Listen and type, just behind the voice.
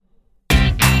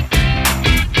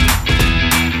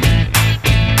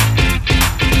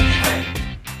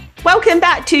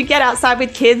back to Get Outside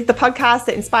with Kids, the podcast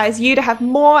that inspires you to have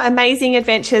more amazing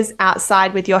adventures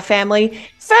outside with your family.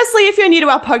 Firstly, if you're new to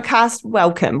our podcast,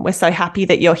 welcome. We're so happy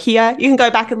that you're here. You can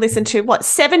go back and listen to,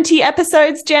 70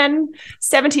 episodes, Jen?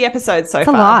 70 episodes so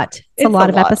far. It's a lot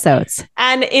of episodes.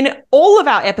 And in all of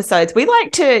our episodes, we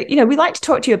like to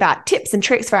talk to you about tips and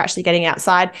tricks for actually getting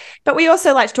outside, but we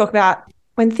also like to talk about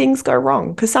when things go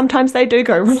wrong, because sometimes they do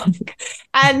go wrong.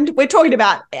 And we're talking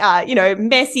about,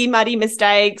 messy, muddy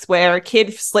mistakes where a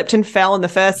kid slipped and fell in the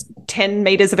first 10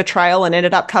 meters of a trail and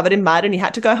ended up covered in mud and he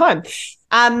had to go home.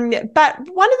 But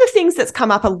one of the things that's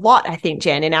come up a lot, I think,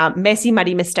 Jen, in our messy,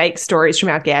 muddy mistake stories from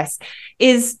our guests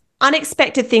is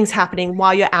unexpected things happening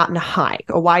while you're out on a hike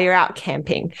or while you're out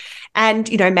camping. And,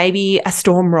 maybe a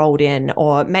storm rolled in,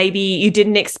 or maybe you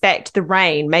didn't expect the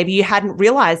rain. Maybe you hadn't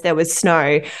realized there was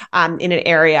snow in an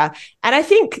area. And I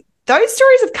think those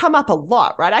stories have come up a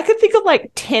lot, right? I could think of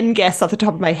like 10 guests off the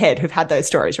top of my head who've had those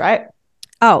stories, right?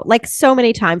 Oh, like so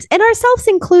many times, and ourselves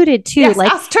included too. Yes,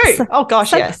 us too. Oh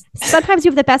gosh, yes. Sometimes you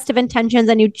have the best of intentions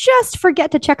and you just forget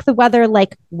to check the weather,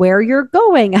 like where you're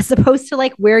going, as opposed to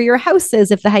like where your house is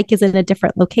if the hike is in a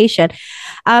different location.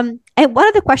 And one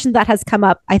of the questions that has come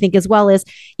up, I think, as well is,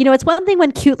 it's one thing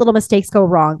when cute little mistakes go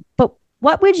wrong, but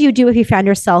what would you do if you found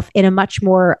yourself in a much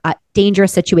more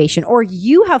dangerous situation, or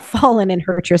you have fallen and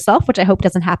hurt yourself, which I hope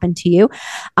doesn't happen to you?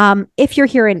 If you're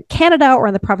here in Canada or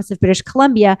in the province of British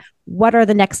Columbia, what are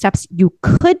the next steps you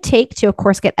could take to, of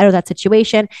course, get out of that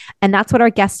situation? And that's what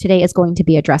our guest today is going to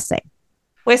be addressing.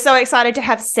 We're so excited to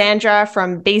have Sandra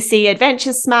from BC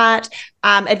AdventureSmart.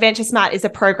 AdventureSmart is a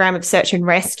program of Search and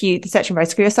Rescue, the Search and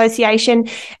Rescue Association,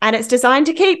 and it's designed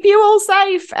to keep you all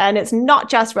safe. And it's not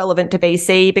just relevant to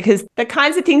BC, because the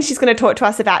kinds of things she's going to talk to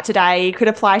us about today could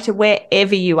apply to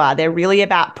wherever you are. They're really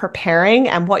about preparing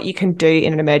and what you can do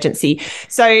in an emergency.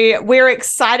 So we're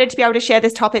excited to be able to share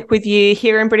this topic with you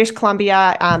here in British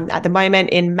Columbia at the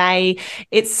moment in May.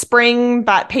 It's spring,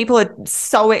 but people are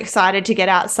so excited to get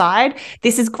outside.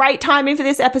 This is great timing for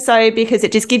this episode because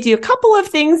it just gives you a couple of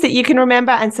things that you can remember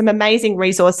and some amazing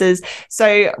resources.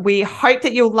 So we hope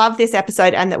that you'll love this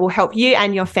episode and that will help you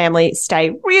and your family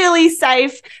stay really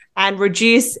safe and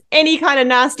reduce any kind of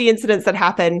nasty incidents that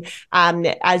happen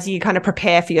as you kind of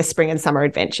prepare for your spring and summer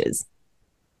adventures.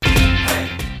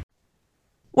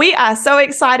 We are so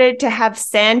excited to have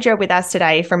Sandra with us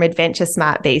today from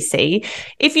AdventureSmart BC.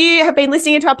 If you have been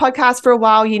listening to our podcast for a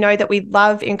while, you know that we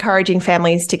love encouraging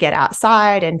families to get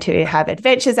outside and to have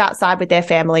adventures outside with their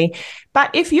family.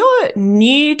 But if you're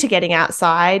new to getting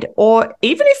outside, or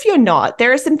even if you're not,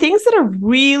 there are some things that are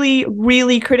really,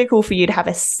 really critical for you to have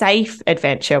a safe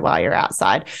adventure while you're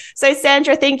outside. So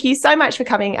Sandra, thank you so much for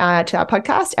coming to our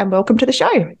podcast, and welcome to the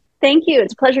show. Thank you.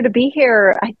 It's a pleasure to be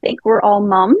here. I think we're all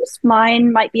moms.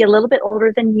 Mine might be a little bit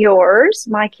older than yours.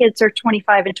 My kids are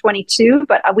 25 and 22,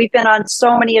 but we've been on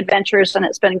so many adventures and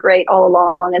it's been great all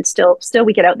along. And still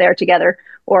we get out there together,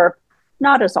 or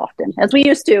not as often as we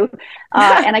used to.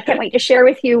 And I can't wait to share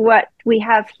with you what we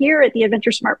have here at the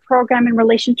AdventureSmart program in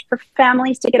relation to for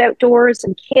families to get outdoors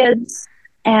and kids,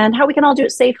 and how we can all do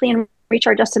it safely and reach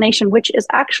our destination, which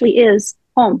actually is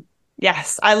home.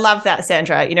 Yes, I love that,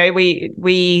 Sandra.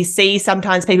 We see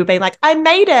sometimes people being like, I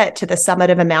made it to the summit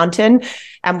of a mountain.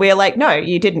 And we're like, no,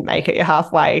 you didn't make it. You're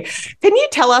halfway. Can you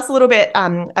tell us a little bit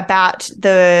about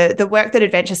the work that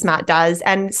AdventureSmart does,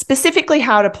 and specifically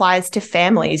how it applies to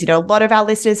families? A lot of our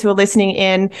listeners who are listening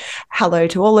in, hello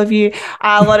to all of you,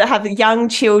 a lot of have young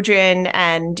children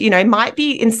and, might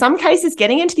be in some cases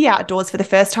getting into the outdoors for the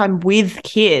first time with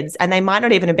kids, and they might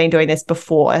not even have been doing this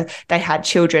before they had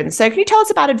children. So can you tell us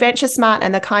about AdventureSmart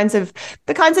and the kinds of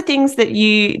things that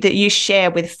you share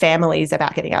with families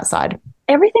about getting outside?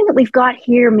 Everything that we've got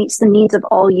here meets the needs of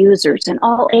all users in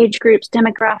all age groups,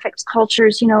 demographics,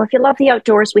 cultures. If you love the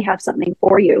outdoors, we have something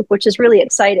for you, which is really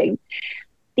exciting.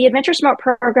 The AdventureSmart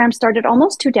program started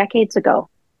almost 2 decades ago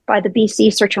by the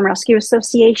BC Search and Rescue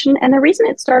Association. And the reason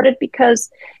it started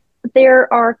because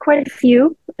there are quite a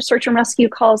few search and rescue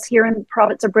calls here in the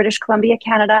province of British Columbia,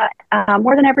 Canada,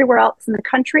 more than everywhere else in the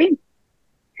country.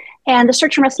 And the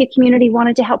search and rescue community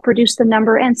wanted to help reduce the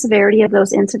number and severity of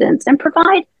those incidents and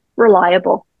provide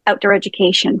reliable outdoor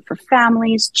education for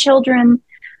families, children,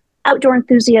 outdoor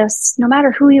enthusiasts. No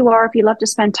matter who you are, if you love to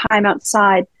spend time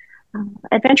outside,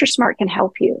 AdventureSmart can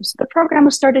help you. So the program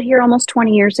was started here almost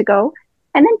 20 years ago.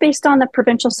 And then based on the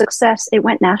provincial success, it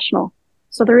went national.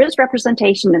 So there is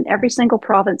representation in every single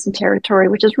province and territory,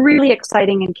 which is really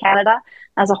exciting in Canada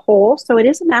as a whole. So it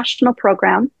is a national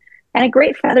program, and a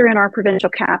great feather in our provincial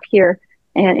cap here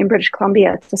in British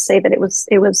Columbia to say that it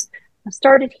was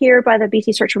started here by the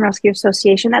BC Search and Rescue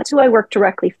Association. That's who I work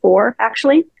directly for,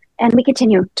 actually. And we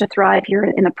continue to thrive here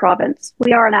in the province.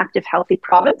 We are an active, healthy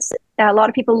province. A lot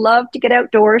of people love to get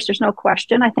outdoors. There's no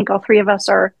question. I think all three of us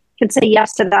can say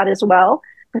yes to that as well.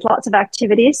 There's lots of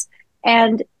activities.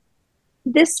 And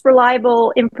this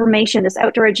reliable information, this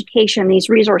outdoor education, these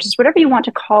resources, whatever you want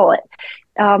to call it,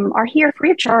 are here free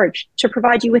of charge to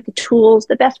provide you with the tools,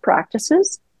 the best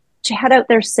practices to head out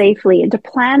there safely and to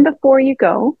plan before you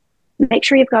go. Make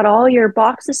sure you've got all your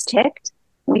boxes ticked.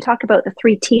 We talk about the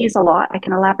 3 T's a lot. I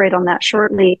can elaborate on that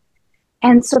shortly.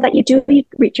 And so that you do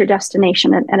reach your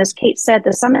destination. And as Kate said,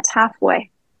 the summit's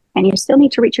halfway and you still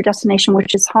need to reach your destination,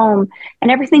 which is home. And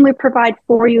everything we provide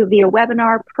for you via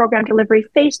webinar, program delivery,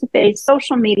 face-to-face,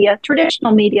 social media,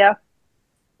 traditional media,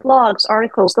 blogs,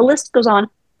 articles, the list goes on,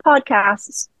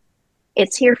 podcasts.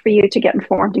 It's here for you to get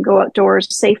informed and go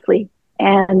outdoors safely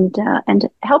and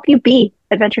help you be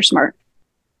adventure smart.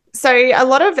 So a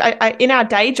lot of, in our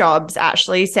day jobs,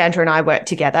 actually, Sandra and I work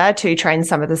together to train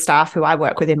some of the staff who I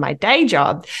work with in my day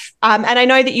job. And I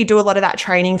know that you do a lot of that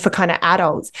training for kind of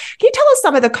adults. Can you tell us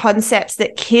some of the concepts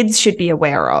that kids should be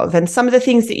aware of and some of the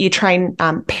things that you train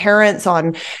parents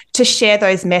on to share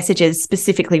those messages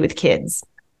specifically with kids?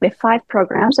 We have 5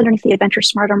 programs underneath the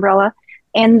AdventureSmart umbrella.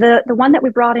 And the one that we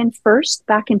brought in first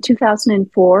back in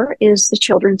 2004 is the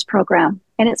children's program.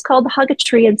 And it's called Hug a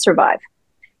Tree and Survive.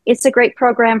 It's a great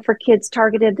program for kids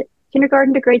targeted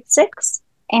kindergarten to grade 6,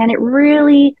 and it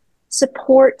really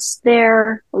supports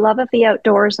their love of the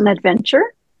outdoors and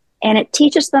adventure, and it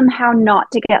teaches them how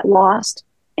not to get lost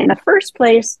in the first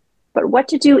place, but what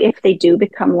to do if they do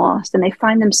become lost and they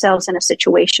find themselves in a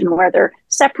situation where they're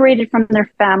separated from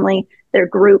their family, their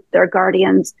group, their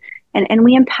guardians, and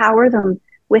we empower them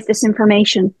with this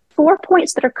information. 4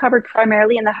 points that are covered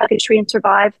primarily in the Hug a Tree and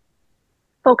Survive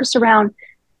focus around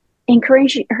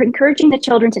encouraging the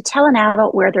children to tell an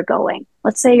adult where they're going.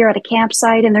 Let's say you're at a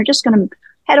campsite and they're just going to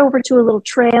head over to a little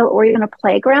trail or even a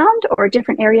playground or a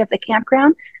different area of the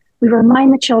campground. We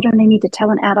remind the children they need to tell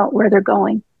an adult where they're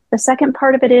going. The second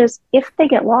part of it is if they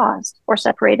get lost or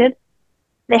separated,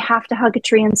 they have to hug a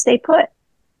tree and stay put.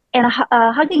 And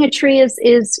hugging a tree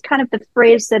is kind of the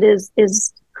phrase that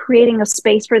is creating a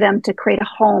space for them to create a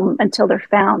home until they're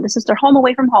found. This is their home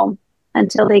away from home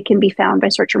until they can be found by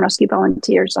search and rescue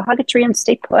volunteers. So hug a tree and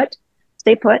stay put.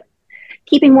 Stay put.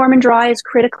 Keeping warm and dry is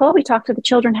critical. We talk to the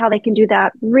children how they can do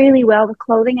that really well with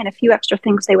clothing and a few extra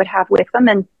things they would have with them,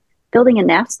 and building a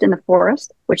nest in the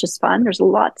forest, which is fun. There's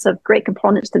lots of great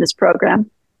components to this program.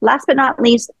 Last but not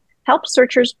least, help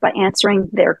searchers by answering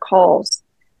their calls.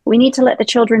 We need to let the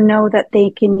children know that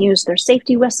they can use their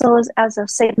safety whistle as a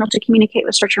signal to communicate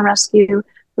with search and rescue.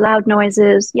 Loud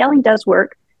noises, yelling does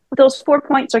work, but those 4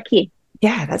 points are key.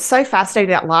 Yeah, that's so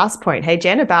fascinating, that last point. Hey,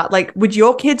 Jen, about would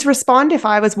your kids respond if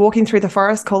I was walking through the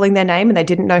forest calling their name and they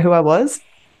didn't know who I was?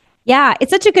 Yeah, it's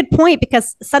such a good point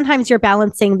because sometimes you're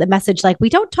balancing the message like we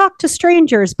don't talk to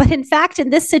strangers, but in fact,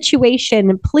 in this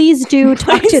situation, please do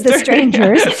talk to the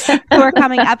strangers who are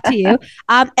coming up to you.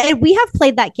 And we have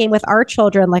played that game with our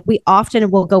children. Like we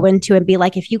often will go into and be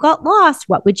like, if you got lost,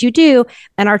 what would you do?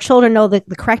 And our children know that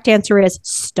the correct answer is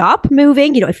stop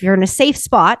moving. You know, if you're in a safe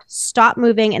spot, stop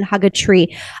moving and hug a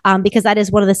tree, because that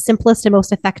is one of the simplest and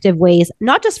most effective ways,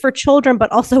 not just for children,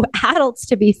 but also adults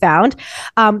to be found.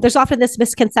 There's often this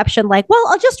misconception like, well,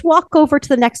 I'll just walk over to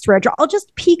the next ridge or I'll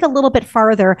just peek a little bit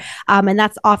farther. And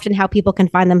that's often how people can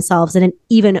find themselves in an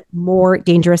even more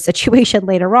dangerous situation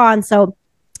later on. So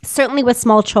certainly with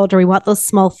small children, we want those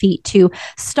small feet to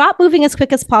stop moving as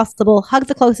quick as possible, hug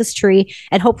the closest tree,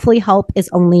 and hopefully help is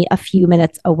only a few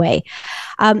minutes away.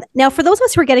 Now, for those of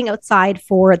us who are getting outside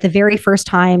for the very first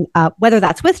time, whether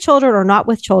that's with children or not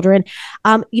with children,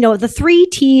 the 3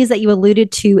 T's that you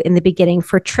alluded to in the beginning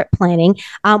for trip planning,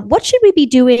 what should we be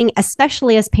doing,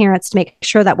 especially as parents, to make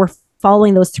sure that we're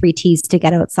following those 3 T's to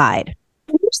get outside?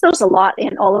 We use those a lot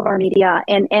in all of our media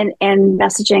and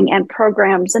messaging and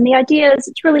programs. And the idea is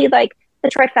it's really like the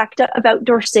trifecta of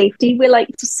outdoor safety. We like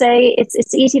to say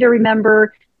it's easy to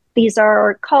remember. These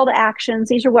are call to actions.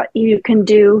 These are what you can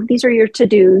do. These are your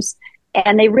to-dos.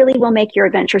 And they really will make your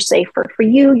adventure safer for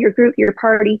you, your group, your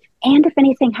party. And if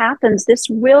anything happens, this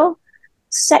will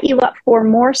set you up for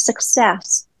more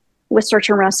success with search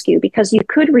and rescue because you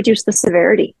could reduce the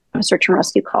severity of a search and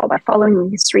rescue call by following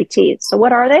these 3 T's. So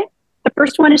what are they? The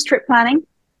first one is trip planning.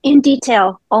 In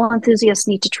detail, all enthusiasts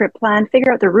need to trip plan,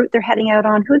 figure out the route they're heading out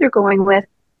on, who they're going with,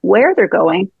 where they're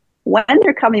going, when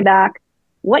they're coming back,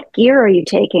 what gear are you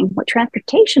taking, what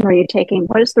transportation are you taking,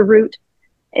 what is the route,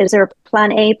 is there a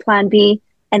plan A, plan B?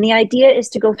 And the idea is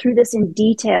to go through this in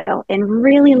detail and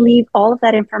really leave all of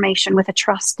that information with a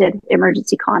trusted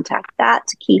emergency contact.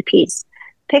 That's a key piece.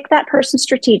 Pick that person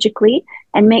strategically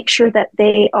and make sure that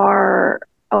they are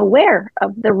aware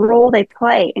of the role they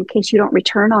play in case you don't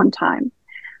return on time.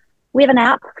 We have an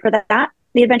app for that.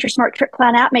 The AdventureSmart Trip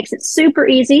Plan app makes it super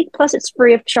easy. Plus, it's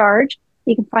free of charge.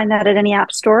 You can find that at any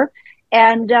app store.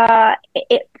 And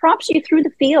it prompts you through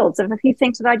the fields of a few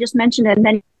things that I just mentioned. And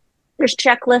then there's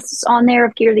checklists on there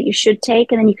of gear that you should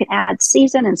take. And then you can add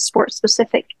season and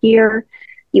sport-specific gear.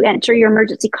 You enter your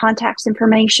emergency contacts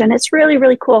information. It's really,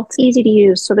 really cool. It's easy to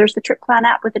use. So there's the Trip Plan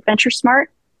app with AdventureSmart.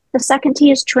 The second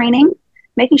T is training,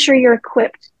 making sure you're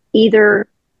equipped either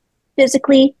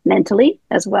physically, mentally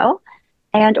as well,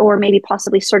 and or maybe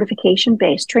possibly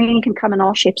certification-based. Training can come in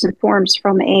all shapes and forms,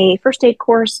 from a first aid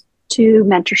course to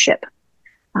mentorship,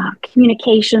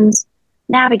 communications,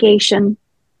 navigation,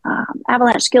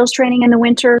 avalanche skills training in the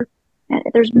winter.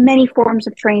 There's many forms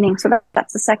of training. So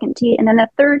that's the second T. And then the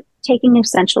third, taking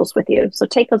essentials with you. So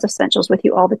take those essentials with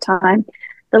you all the time.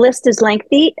 The list is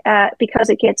lengthy because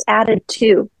it gets added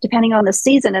to, depending on the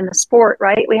season and the sport,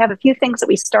 right? We have a few things that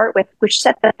we start with, which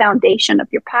set the foundation of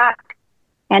your pack,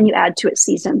 and you add to it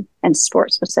season and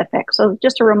sport specific. So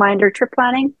just a reminder, trip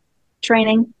planning,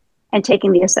 training, and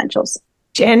taking the essentials.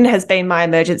 Jen has been my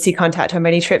emergency contact on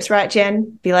many trips, right,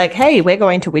 Jen? Be like, hey, we're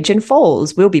going to Widgeon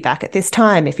Falls. We'll be back at this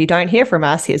time. If you don't hear from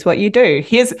us, here's what you do.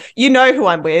 You know who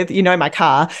I'm with. You know my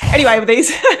car. Anyway,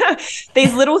 these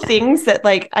these little things that,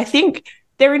 like, I think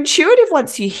they're intuitive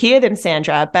once you hear them,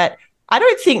 Sandra, but I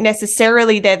don't think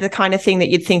necessarily they're the kind of thing that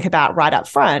you'd think about right up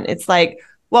front. It's like,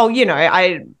 well, you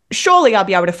know, surely I'll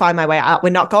be able to find my way out. We're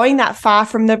not going that far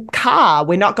from the car.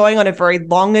 We're not going on a very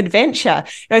long adventure.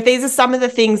 You know, these are some of the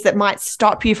things that might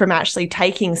stop you from actually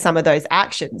taking some of those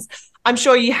actions. I'm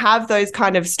sure you have those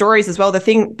kind of stories as well. The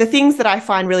things that I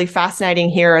find really fascinating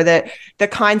here are the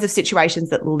kinds of situations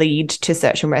that lead to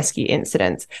search and rescue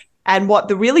incidents. And what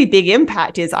the really big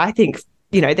impact is, I think,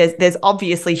 you know, there's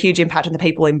obviously huge impact on the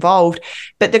people involved,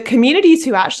 but the communities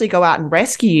who actually go out and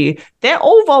rescue, they're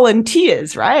all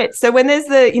volunteers, right? So when there's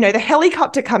the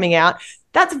helicopter coming out,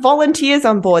 that's volunteers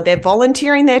on board. They're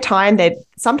volunteering their time. They're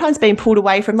sometimes being pulled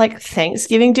away from like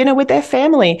Thanksgiving dinner with their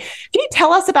family. Can you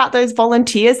tell us about those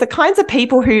volunteers, the kinds of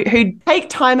people who take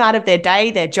time out of their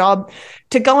day, their job,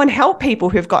 to go and help people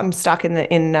who've gotten stuck in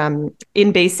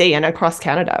BC and across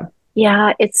Canada?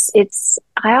 Yeah,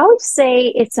 I always say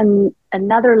it's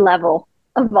another level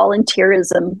of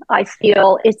volunteerism. I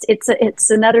feel it's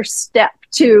another step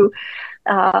to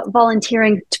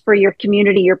volunteering for your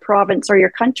community, your province, or your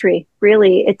country.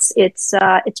 Really, it's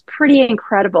pretty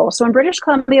incredible. So in British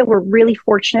Columbia, we're really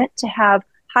fortunate to have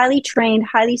highly trained,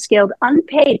 highly skilled,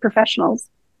 unpaid professionals,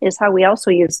 is how we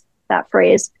also use that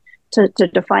phrase to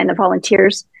define the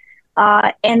volunteers.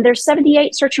 And there's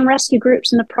 78 search and rescue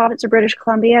groups in the province of British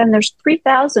Columbia, and there's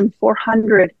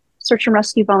 3,400 search and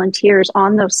rescue volunteers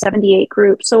on those 78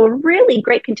 groups. So a really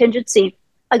great contingency.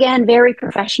 Again, very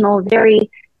professional,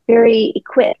 very, very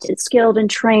equipped and skilled and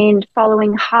trained,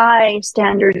 following high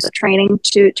standards of training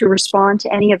to respond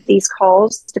to any of these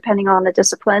calls, depending on the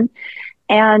discipline.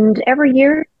 And every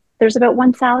year, there's about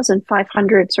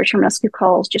 1,500 search and rescue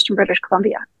calls just in British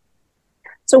Columbia.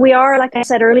 So we are, like I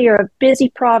said earlier, a busy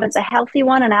province, a healthy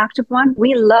one, an active one.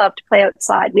 We love to play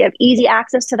outside. We have easy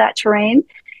access to that terrain.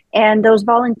 And those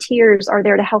volunteers are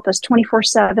there to help us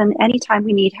 24/7 anytime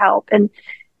we need help. And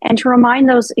to remind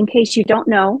those, in case you don't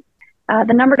know,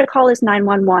 the number to call is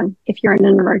 911 if you're in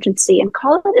an emergency, and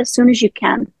call it as soon as you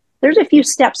can. There's a few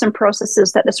steps and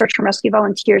processes that the search and rescue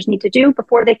volunteers need to do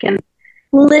before they can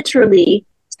literally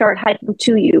start hiking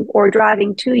to you, or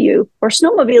driving to you, or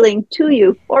snowmobiling to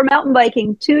you, or mountain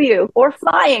biking to you, or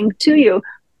flying to you.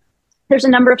 There's a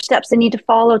number of steps they need to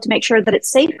follow to make sure that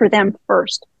it's safe for them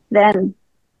first. Then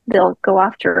they'll go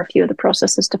after a few of the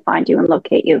processes to find you and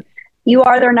locate you. You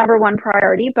are their number one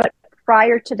priority, but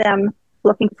prior to them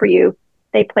looking for you,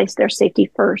 they place their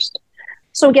safety first.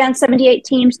 So again, 78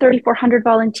 teams, 3,400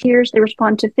 volunteers. They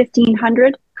respond to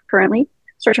 1,500 currently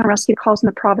search and rescue calls in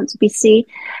the province of BC.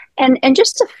 And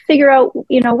just to figure out,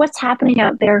 what's happening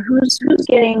out there, who's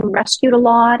getting rescued a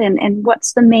lot, and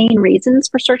what's the main reasons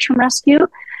for search and rescue,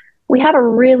 we have a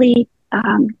really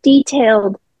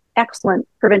detailed, excellent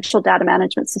provincial data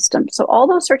management system. So all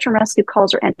those search and rescue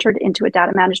calls are entered into a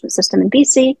data management system in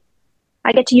BC.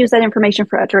 I get to use that information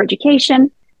for outdoor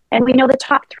education. And we know the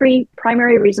top 3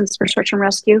 primary reasons for search and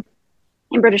rescue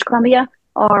in British Columbia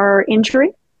are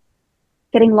injury,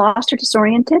 getting lost or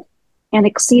disoriented, and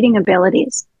exceeding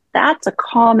abilities. That's a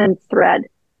common thread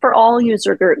for all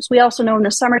user groups. We also know in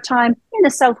the summertime, in the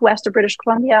southwest of British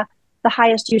Columbia, the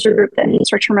highest user group that needs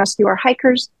search and rescue are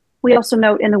hikers. We also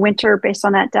note in the winter, based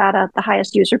on that data, the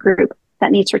highest user group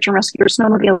that needs search and rescue are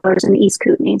snowmobilers and East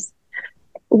Kootenays.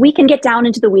 we can get down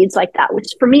into the weeds like that,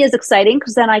 which for me is exciting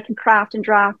because then I can craft and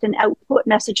draft and output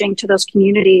messaging to those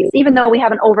communities, even though we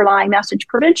have an overlying message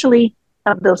provincially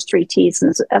of those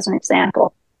 3Ts as an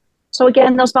example. So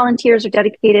again, those volunteers are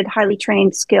dedicated, highly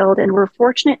trained, skilled, and we're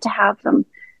fortunate to have them.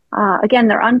 Again,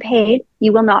 they're unpaid.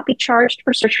 You will not be charged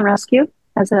for search and rescue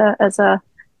as a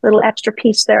little extra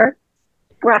piece there.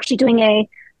 We're actually doing a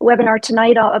webinar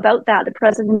tonight about that. The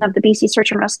president of the BC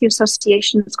Search and Rescue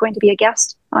Association is going to be a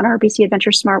guest on our BC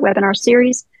AdventureSmart webinar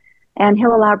series, and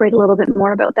he'll elaborate a little bit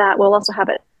more about that. We'll also have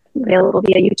it available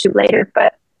via YouTube later.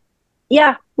 But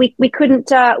yeah, we couldn't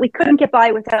get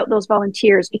by without those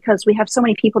volunteers because we have so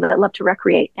many people that love to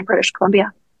recreate in British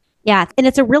Columbia. Yeah, and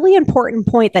it's a really important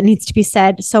point that needs to be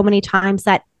said so many times,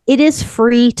 that it is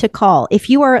free to call. If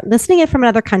you are listening in from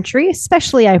another country,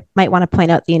 especially I might want to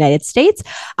point out the United States,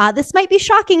 this might be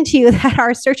shocking to you that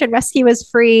our search and rescue is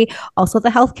free. Also, the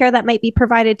healthcare that might be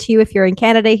provided to you if you're in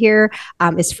Canada here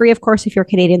is free, of course, if you're a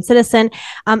Canadian citizen.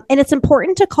 And it's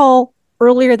important to call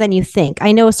earlier than you think.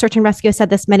 I know Search and Rescue has said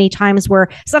this many times, where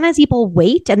sometimes people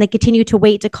wait and they continue to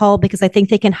wait to call because they think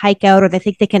they can hike out, or they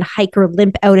think they can hike or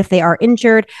limp out if they are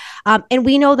injured. And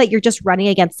we know that you're just running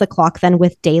against the clock then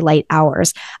with daylight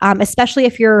hours, especially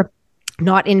if you're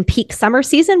not in peak summer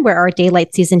season, where our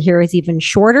daylight season here is even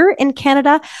shorter in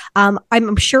Canada.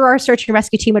 I'm sure our search and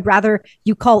rescue team would rather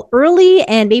you call early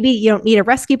and maybe you don't need a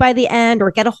rescue by the end, or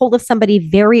get a hold of somebody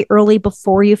very early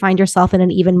before you find yourself in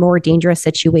an even more dangerous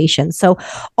situation. So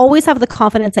always have the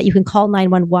confidence that you can call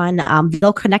 911.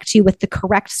 They'll connect you with the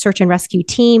correct search and rescue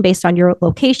team based on your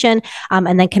location,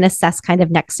 and then can assess kind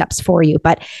of next steps for you.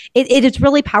 But it is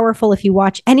really powerful if you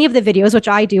watch any of the videos, which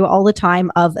I do all the time,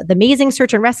 of the amazing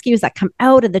search and rescues that come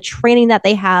out and the training that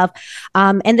they have.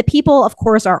 And the people, of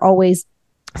course, are always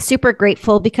super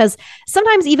grateful, because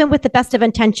sometimes even with the best of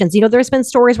intentions, there's been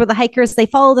stories where the hikers, they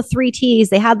follow the 3Ts,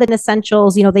 they have the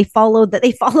essentials, they follow the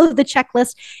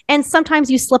checklist, and sometimes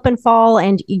you slip and fall,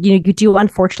 and you do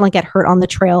unfortunately get hurt on the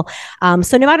trail.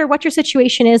 So no matter what your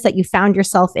situation is that you found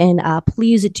yourself in,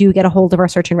 please do get a hold of our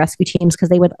search and rescue teams, because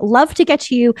they would love to get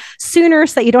to you sooner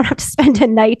so that you don't have to spend a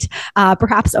night,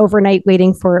 perhaps overnight,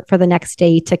 waiting for the next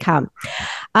day to come.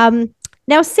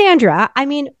 Now, Sandra,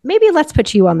 maybe let's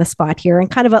put you on the spot here in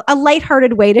kind of a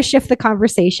lighthearted way to shift the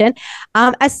conversation.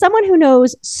 As someone who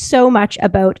knows so much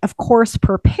about, of course,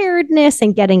 preparedness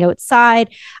and getting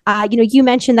outside, you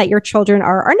mentioned that your children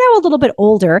are now a little bit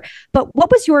older, but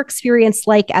what was your experience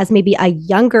like as maybe a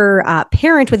younger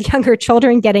parent with younger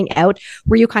children getting out?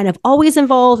 Were you kind of always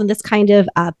involved in this kind of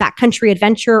backcountry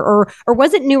adventure, or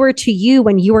was it newer to you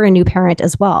when you were a new parent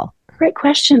as well? Great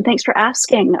question. Thanks for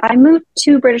asking. I moved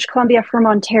to British Columbia from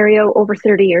Ontario over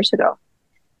 30 years ago.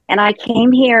 And I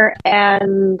came here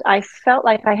and I felt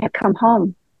like I had come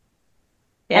home.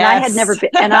 Yes.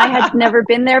 And I had never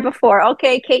been there before.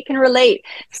 Okay, Kate can relate.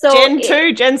 So Jen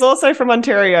too. Jen's also from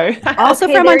Ontario. Also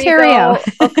from Ontario.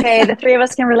 Okay, the three of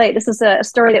us can relate. This is a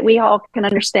story that we all can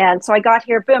understand. So I got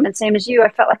here, boom, and same as you, I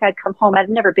felt like I'd come home. I'd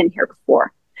never been here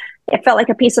before. It felt like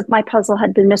a piece of my puzzle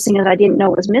had been missing and I didn't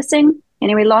know was missing.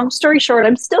 Anyway, long story short,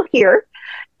 I'm still here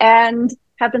and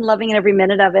have been loving every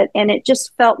minute of it. And it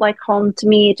just felt like home to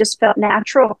me. It just felt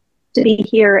natural to be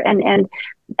here. And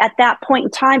at that point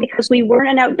in time, because we weren't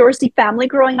an outdoorsy family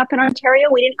growing up in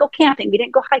Ontario, we didn't go camping, we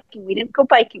didn't go hiking, we didn't go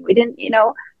biking, we didn't,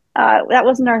 that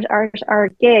wasn't our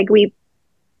gig.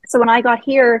 So when I got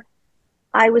here,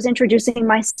 I was introducing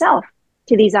myself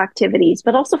to these activities,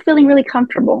 but also feeling really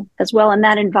comfortable as well in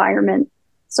that environment.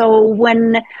 So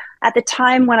at the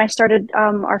time when I started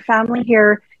our family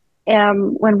here,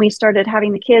 when we started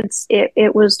having the kids,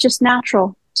 it was just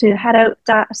natural to head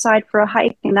outside for a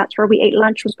hike. And that's where we ate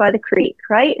lunch, was by the creek,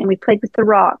 right? And we played with the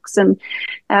rocks, and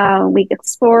we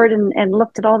explored and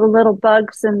looked at all the little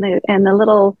bugs and the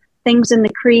little things in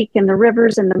the creek and the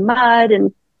rivers and the mud.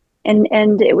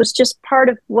 And it was just part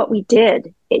of what we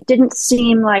did. It didn't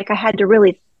seem like I had to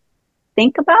really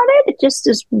think about it.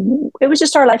 It was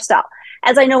just our lifestyle.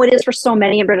 As I know it is for so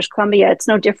many in British Columbia. It's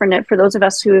no different for those of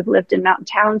us who have lived in mountain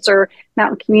towns or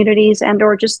mountain communities,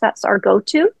 or just that's our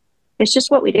go-to. It's just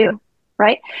what we do,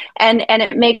 right? And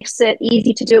it makes it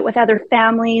easy to do it with other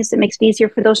families. It makes it easier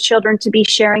for those children to be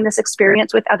sharing this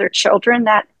experience with other children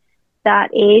that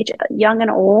age, young and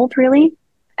old, really.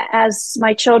 As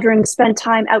my children spend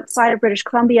time outside of British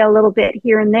Columbia a little bit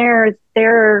here and there,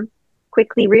 they're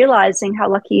quickly realizing how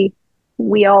lucky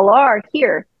we all are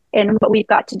here and what we've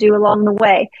got to do along the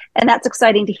way. And that's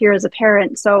exciting to hear as a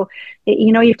parent. So,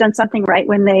 you've done something right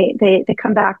when they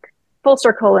come back full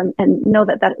circle and know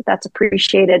that's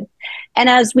appreciated. And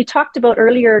as we talked about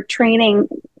earlier, training,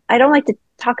 I don't like to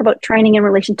talk about training in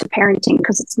relation to parenting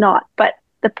because it's not, but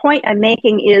the point I'm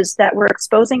making is that we're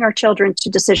exposing our children to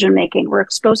decision making. We're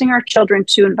exposing our children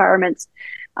to environments.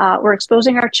 We're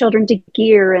exposing our children to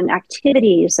gear and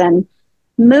activities and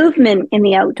movement in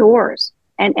the outdoors,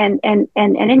 and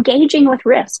engaging with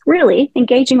risk, really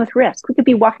engaging with risk. We could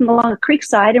be walking along a creek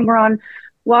side and we're on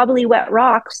wobbly, wet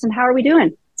rocks. And how are we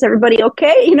doing? Is everybody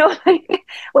okay? You know,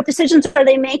 what decisions are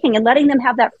they making? And letting them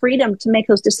have that freedom to make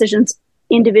those decisions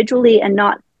individually and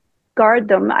not guard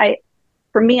them.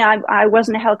 For me, I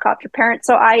wasn't a helicopter parent,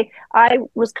 so I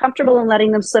was comfortable in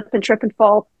letting them slip and trip and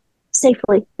fall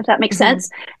safely, if that makes sense.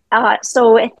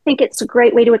 So I think it's a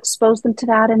great way to expose them to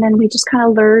that. And then we just kind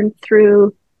of learn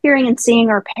through hearing and seeing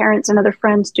our parents and other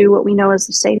friends do what we know is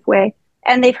the safe way.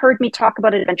 And they've heard me talk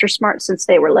about AdventureSmart since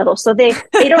they were little. So they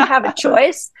don't have a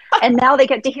choice. And now they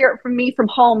get to hear it from me from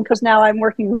home because now I'm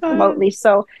working remotely.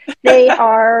 So they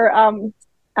are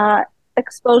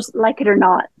exposed, like it or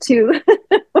not, to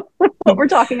what we're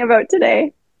talking about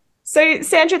today. So,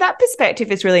 Sandra, that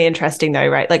perspective is really interesting, though,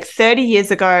 right? Like 30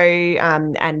 years ago,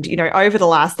 and, you know, over the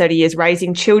last 30 years,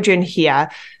 raising children here,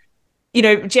 you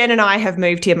know, Jen and I have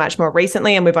moved here much more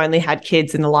recently, and we've only had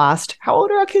kids in the last, how old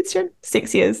are our kids, Jen?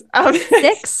 6 years.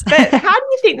 6. But how do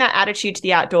you think that attitude to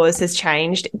the outdoors has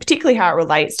changed, particularly how it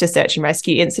relates to search and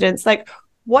rescue incidents? Like,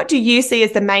 what do you see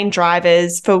as the main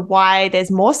drivers for why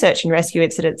there's more search and rescue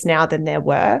incidents now than there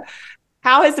were?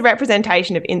 How has the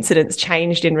representation of incidents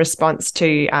changed in response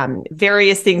to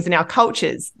various things in our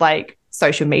cultures, like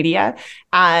social media,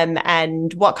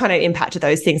 and what kind of impact do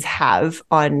those things have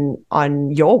on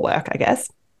your work, I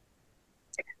guess?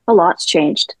 A lot's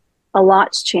changed. A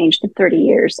lot's changed in 30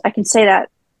 years. I can say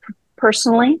that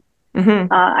personally.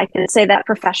 I can say that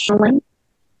professionally.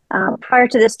 Prior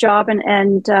to this job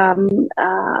and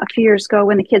a few years ago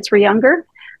when the kids were younger,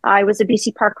 I was a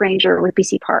BC Park Ranger with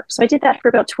BC Park. So I did that for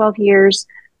about 12 years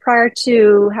prior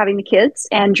to having the kids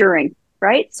and during,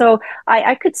 right? So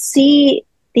I could see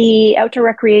the outdoor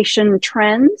recreation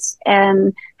trends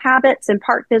and habits and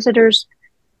park visitors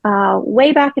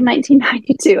way back in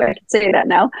 1992. I can say that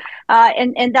now.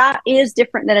 And that is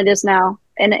different than it is now.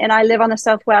 And I live on the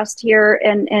Southwest here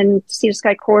and Sea to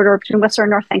Sky corridor between Whistler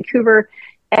and North Vancouver.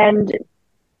 And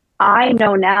I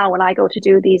know now when I go to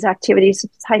do these activities,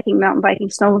 hiking, mountain biking,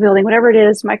 snowmobiling, whatever it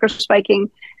is, micro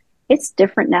spiking, it's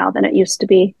different now than it used to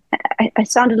be. I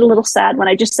sounded a little sad when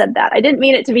I just said that. I didn't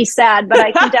mean it to be sad, but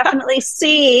I can definitely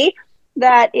see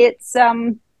that it's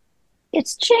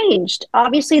changed.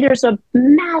 Obviously, there's a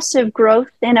massive growth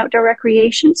in outdoor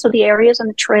recreation. So the areas and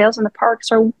the trails and the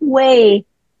parks are way,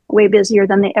 way busier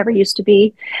than they ever used to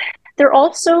be. They're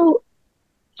also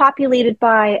populated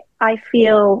by, I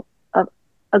feel,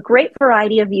 a great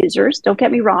variety of users. Don't get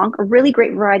me wrong, a really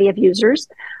great variety of users.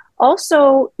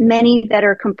 Also, many that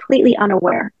are completely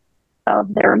unaware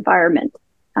of their environment,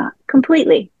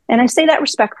 completely. And I say that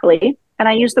respectfully. And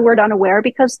I use the word unaware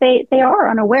because they are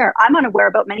unaware. I'm unaware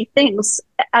about many things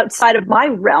outside of my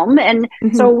realm. And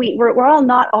so we're all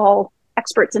not all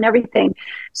experts in everything.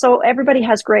 So everybody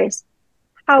has grace.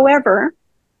 However,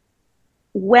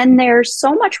 when there's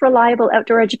so much reliable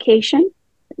outdoor education,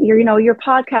 your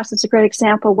podcast is a great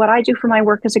example. What I do for my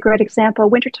work is a great example.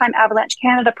 Wintertime Avalanche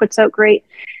Canada puts out great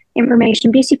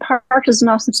information. BC Park is an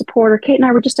awesome supporter. Kate and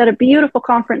I were just at a beautiful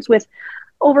conference with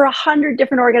over 100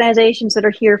 different organizations that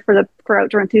are here for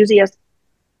outdoor enthusiasts.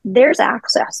 There's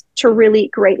access to really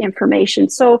great information.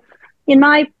 So in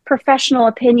my professional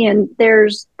opinion,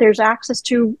 there's access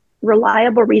to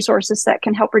reliable resources that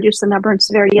can help reduce the number and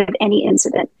severity of any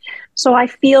incident. So I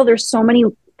feel there's so many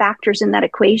factors in that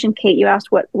equation. Kate, you asked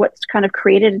what's kind of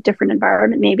created a different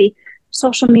environment. Maybe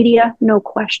social media, no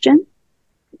question.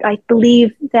 I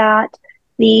believe that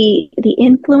the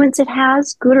influence it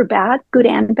has, good or bad, good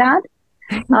and bad,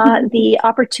 the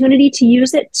opportunity to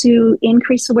use it to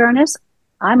increase awareness.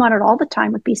 I'm on it all the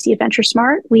time with BC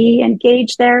AdventureSmart. We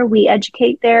engage there, we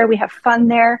educate there, we have fun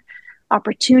there,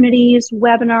 opportunities,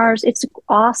 webinars. It's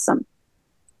awesome.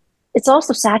 It's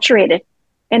also saturated,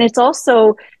 and it's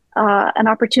also an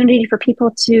opportunity for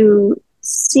people to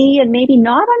see and maybe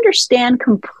not understand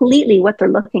completely what they're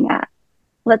looking at.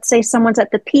 Let's say someone's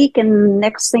at the peak, and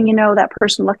next thing you know, that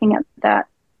person looking at that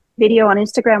video on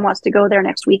Instagram wants to go there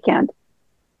next weekend.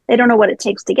 They don't know what it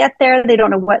takes to get there. They don't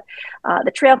know what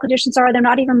the trail conditions are. They're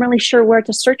not even really sure where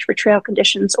to search for trail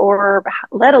conditions, or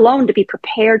let alone to be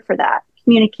prepared for that.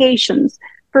 Communications,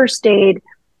 first aid,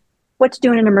 what to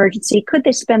do in an emergency. Could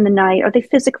they spend the night? Are they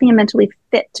physically and mentally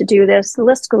fit to do this? The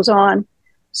list goes on.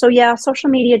 So yeah, social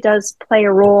media does play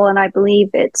a role, and I believe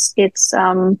it's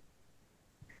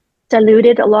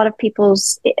diluted a lot of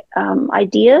people's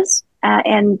ideas,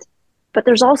 but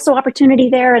there's also opportunity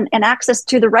there and access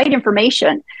to the right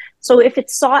information. So if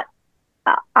it's sought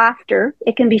after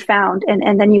it can be found,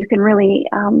 and then you can really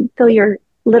fill your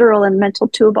literal and mental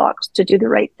toolbox to do the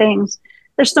right things.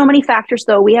 There's so many factors,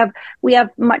 though. We have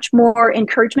much more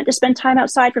encouragement to spend time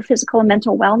outside for physical and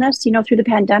mental wellness. Through the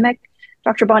pandemic,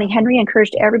 Dr. Bonnie Henry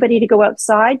encouraged everybody to go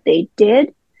outside. They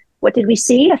did. What did we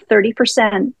see? A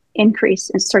 30% increase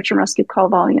in search and rescue call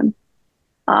volume.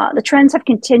 The trends have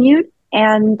continued,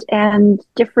 and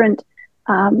different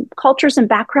cultures and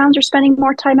backgrounds are spending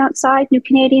more time outside. New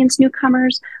Canadians,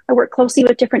 newcomers. I work closely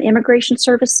with different immigration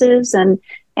services and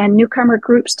newcomer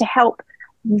groups to help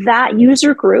that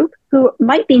user group who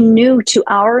might be new to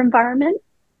our environment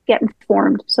get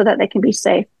informed so that they can be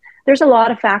safe. There's a lot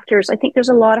of factors. I think there's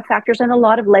a lot of factors and a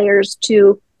lot of layers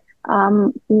to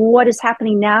what is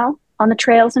happening now on the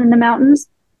trails and in the mountains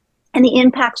and the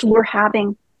impacts we're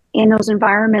having in those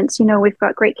environments. We've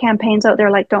got great campaigns out there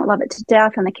like Don't Love It to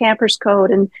Death and the Campers Code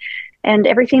and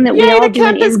everything that we all do.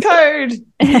 Campers Code.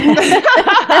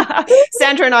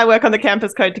 Sandra and I work on the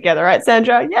Campers Code together, right,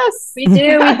 Sandra? Yes. We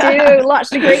do.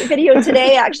 Launched a great video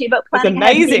today, actually, about planning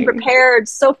ahead and being prepared.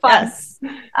 So fun.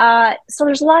 Yes. So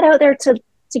there's a lot out there to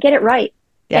get it right.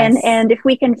 Yes. And if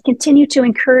we can continue to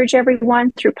encourage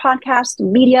everyone through podcasts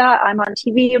and media, I'm on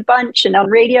TV a bunch and on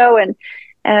radio, and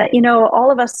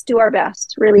all of us do our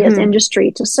best, really, as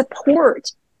industry to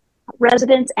support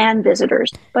residents and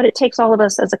visitors. But it takes all of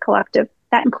us as a collective.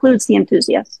 That includes the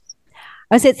enthusiasts.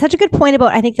 I would say it's such a good point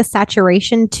about, I think, the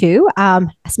saturation too.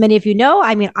 As many of you know,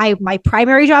 my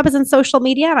primary job is in social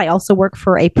media, and I also work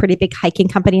for a pretty big hiking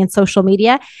company in social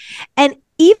media. And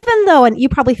even though, and you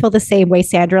probably feel the same way,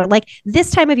 Sandra, like this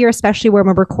time of year, especially where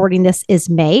we're recording this is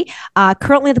May,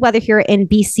 currently the weather here in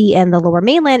BC and the Lower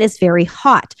Mainland is very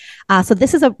hot. So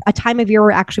this is a time of year where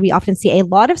actually we often see a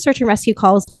lot of search and rescue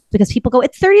calls because people go,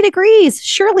 it's 30 degrees.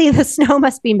 Surely the snow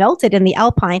must be melted in the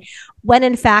Alpine, when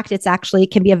in fact, it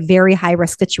can be a very high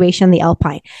risk situation in the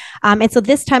Alpine. And so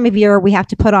this time of year, we have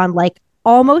to put on like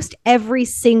almost every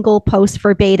single post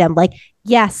verbatim, like,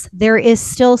 yes, there is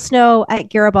still snow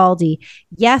at Garibaldi.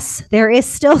 Yes, there is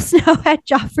still snow at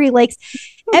Joffrey Lakes.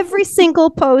 Every single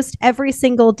post, every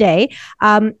single day.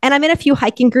 And I'm in a few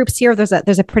hiking groups here. There's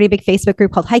a pretty big Facebook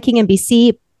group called Hiking in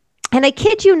BC. And I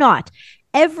kid you not,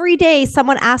 every day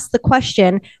someone asks the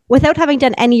question without having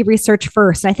done any research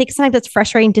first. And I think sometimes it's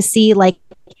frustrating to see, like,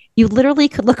 you literally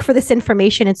could look for this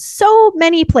information in so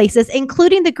many places,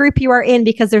 including the group you are in,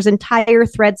 because there's entire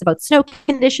threads about snow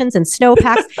conditions and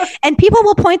snowpacks. And people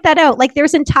will point that out. Like,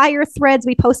 there's entire threads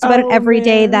we post about it every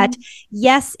day that,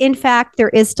 yes, in fact, there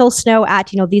is still snow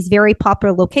at, these very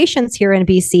popular locations here in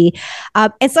BC.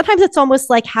 And sometimes it's almost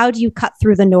like, how do you cut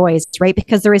through the noise, right?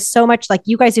 Because there is so much, like,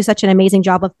 you guys do such an amazing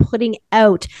job of putting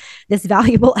out this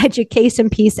valuable education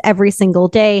piece every single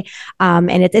day.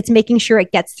 And it's making sure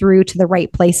it gets through to the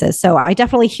right places. So I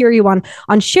definitely hear you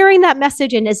on sharing that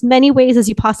message in as many ways as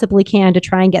you possibly can to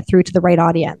try and get through to the right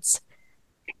audience.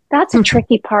 That's a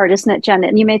tricky part, isn't it, Jen?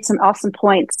 And you made some awesome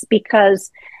points,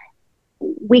 because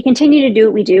we continue to do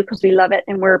what we do because we love it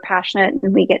and we're passionate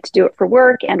and we get to do it for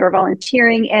work and or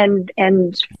volunteering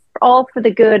and all for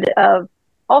the good of,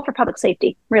 all for public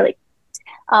safety, really.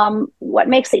 What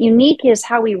makes it unique is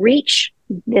how we reach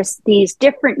these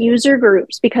different user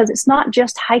groups, because it's not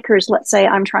just hikers, let's say,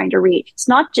 I'm trying to reach. It's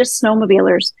not just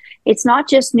snowmobilers. It's not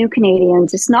just new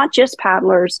Canadians. It's not just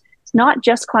paddlers. It's not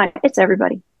just climbers. It's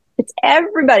everybody. It's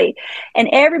everybody. And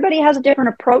everybody has a different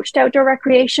approach to outdoor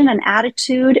recreation, an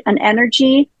attitude, an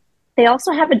energy. They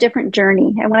also have a different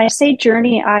journey. And when I say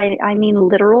journey, I mean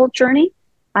literal journey.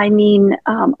 I mean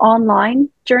online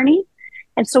journey.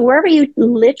 And so wherever you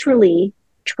literally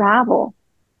travel,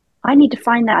 I need to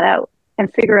find that out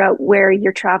and figure out where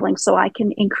you're traveling so I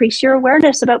can increase your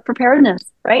awareness about preparedness,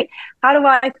 right? How do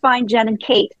I find Jen and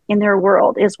Kate in their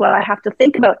world is what I have to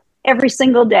think about every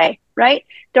single day, right?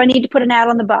 Do I need to put an ad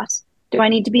on the bus? Do I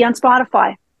need to be on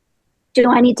Spotify? Do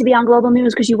I need to be on Global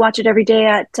News because you watch it every day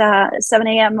at 7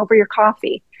 a.m. over your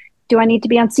coffee? Do I need to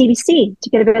be on CBC to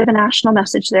get a bit of a national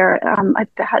message there? I've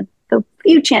had a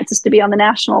few chances to be on the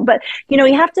national, but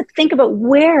you have to think about,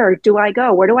 where do I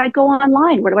go? Where do I go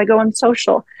online? Where do I go on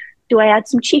social? Do I add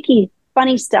some cheeky,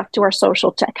 funny stuff to our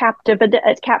social to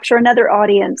capture another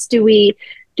audience? Do we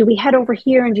head over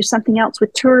here and do something else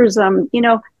with tourism?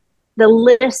 The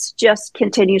list just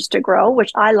continues to grow,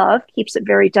 which I love, keeps it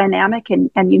very dynamic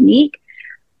and unique.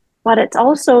 But it's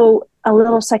also a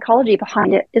little psychology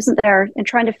behind it, isn't there? And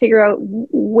trying to figure out,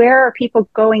 where are people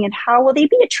going and how will they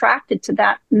be attracted to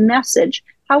that message?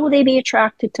 How will they be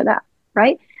attracted to that,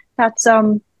 right? That's,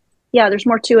 there's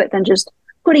more to it than just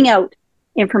putting out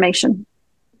information.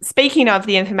 speaking of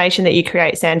the information that you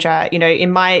create, Sandra, you know,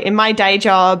 in my day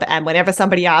job, and whenever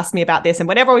somebody asks me about this, and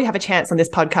whenever we have a chance on this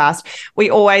podcast, we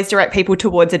always direct people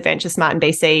towards AdventureSmart and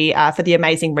BC for the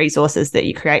amazing resources that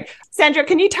you create. Sandra,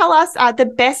 can you tell us the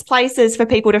best places for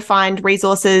people to find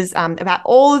resources about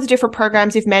all of the different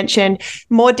programs you've mentioned,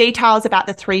 more details about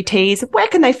the 3 Ts? Where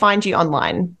can they find you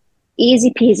online?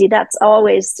 Easy peasy. That's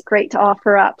always great to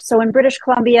offer up. So in British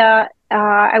Columbia,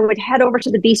 I would head over to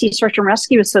the BC Search and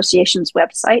Rescue Association's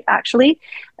website, actually.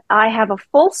 I have a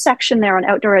full section there on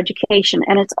outdoor education,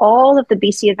 and it's all of the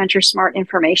BC AdventureSmart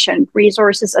information,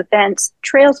 resources, events,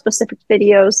 trail-specific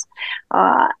videos,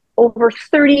 over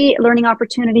 30 learning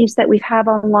opportunities that we have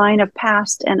online of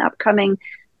past and upcoming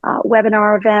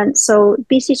webinar events. So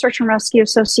BC Search and Rescue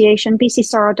Association,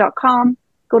 bcsara.com,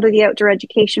 go to the outdoor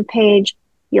education page.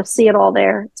 You'll see it all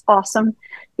there. It's awesome.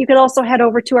 You could also head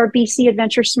over to our BC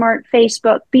AdventureSmart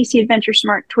Facebook, BC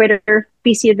AdventureSmart Twitter,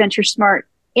 BC AdventureSmart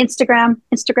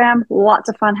Instagram. Lots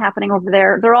of fun happening over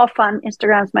there. They're all fun.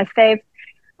 Instagram's my fave.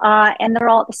 And they're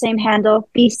all at the same handle,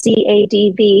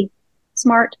 BC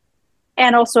Smart.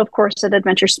 And also, of course, at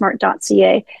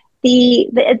adventuresmart.ca. The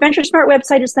AdventureSmart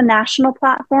website is the national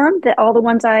platform. That all the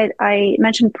ones I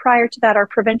mentioned prior to that are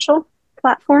provincial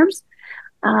platforms.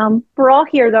 We're all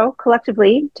here, though,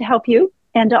 collectively to help you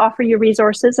and to offer you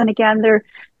resources. And again, they're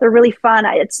really fun.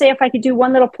 I'd say if I could do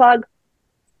one little plug,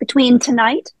 between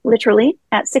tonight, literally,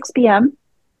 at 6 p.m.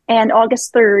 and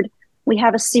August 3rd, we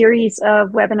have a series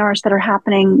of webinars that are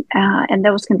happening, and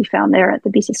those can be found there at the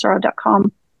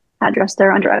bcsara.com address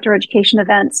there under outdoor education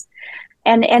events.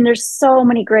 And there's so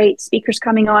many great speakers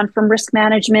coming on, from risk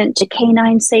management to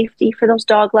canine safety for those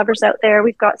dog lovers out there.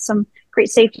 We've got some great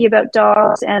safety about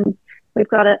dogs, and we've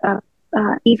got a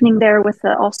evening there with the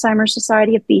Alzheimer's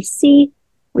Society of BC.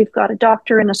 We've got a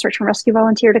doctor and a search and rescue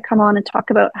volunteer to come on and talk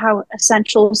about how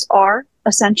essentials are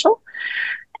essential.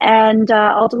 And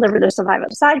I'll deliver the Survive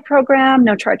Outside program,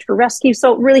 no charge for rescue.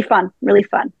 So really fun, really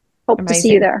fun. Hope Amazing. To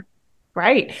see you there.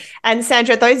 Great. And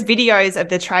Sandra, those videos of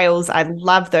the trails, I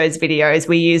love those videos.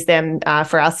 We use them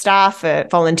for our staff, for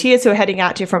volunteers who are heading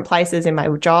out different places in my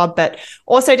job, but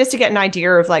also just to get an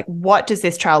idea of like, what does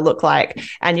this trail look like?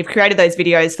 And you've created those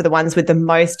videos for the ones with the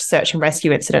most search and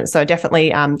rescue incidents. So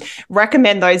definitely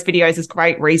recommend those videos as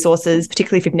great resources,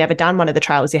 particularly if you've never done one of the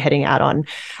trails you're heading out on.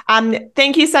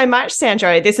 Thank you so much,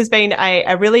 Sandra. This has been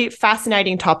a really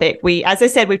fascinating topic. As I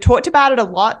said, we've talked about it a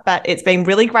lot, but it's been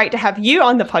really great to have you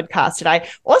on the podcast today.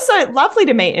 Also, lovely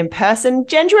to meet in person.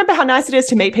 Jen, do you remember how nice it is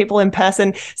to meet people in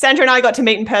person? Sandra and I got to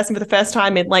meet in person for the first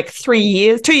time in like 2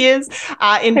 years,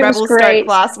 in Revelstoke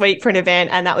last week for an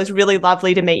event, and that was really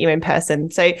lovely to meet you in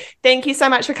person. So thank you so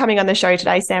much for coming on the show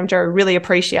today, Sandra. I really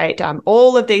appreciate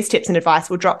all of these tips and advice.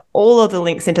 We'll drop all of the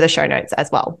links into the show notes as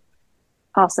well.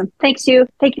 Awesome. Thanks, you.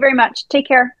 Thank you very much. Take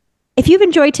care. If you've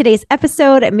enjoyed today's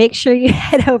episode, make sure you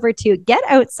head over to Get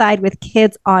Outside with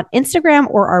Kids on Instagram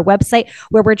or our website,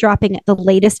 where we're dropping the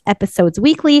latest episodes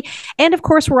weekly. And of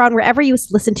course, we're on wherever you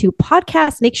listen to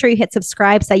podcasts. Make sure you hit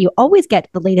subscribe so that you always get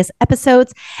the latest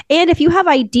episodes. And if you have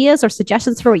ideas or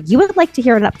suggestions for what you would like to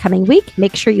hear in an upcoming week,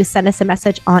 make sure you send us a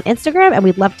message on Instagram, and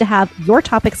we'd love to have your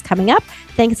topics coming up.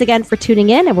 Thanks again for tuning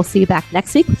in, and we'll see you back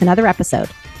next week with another episode.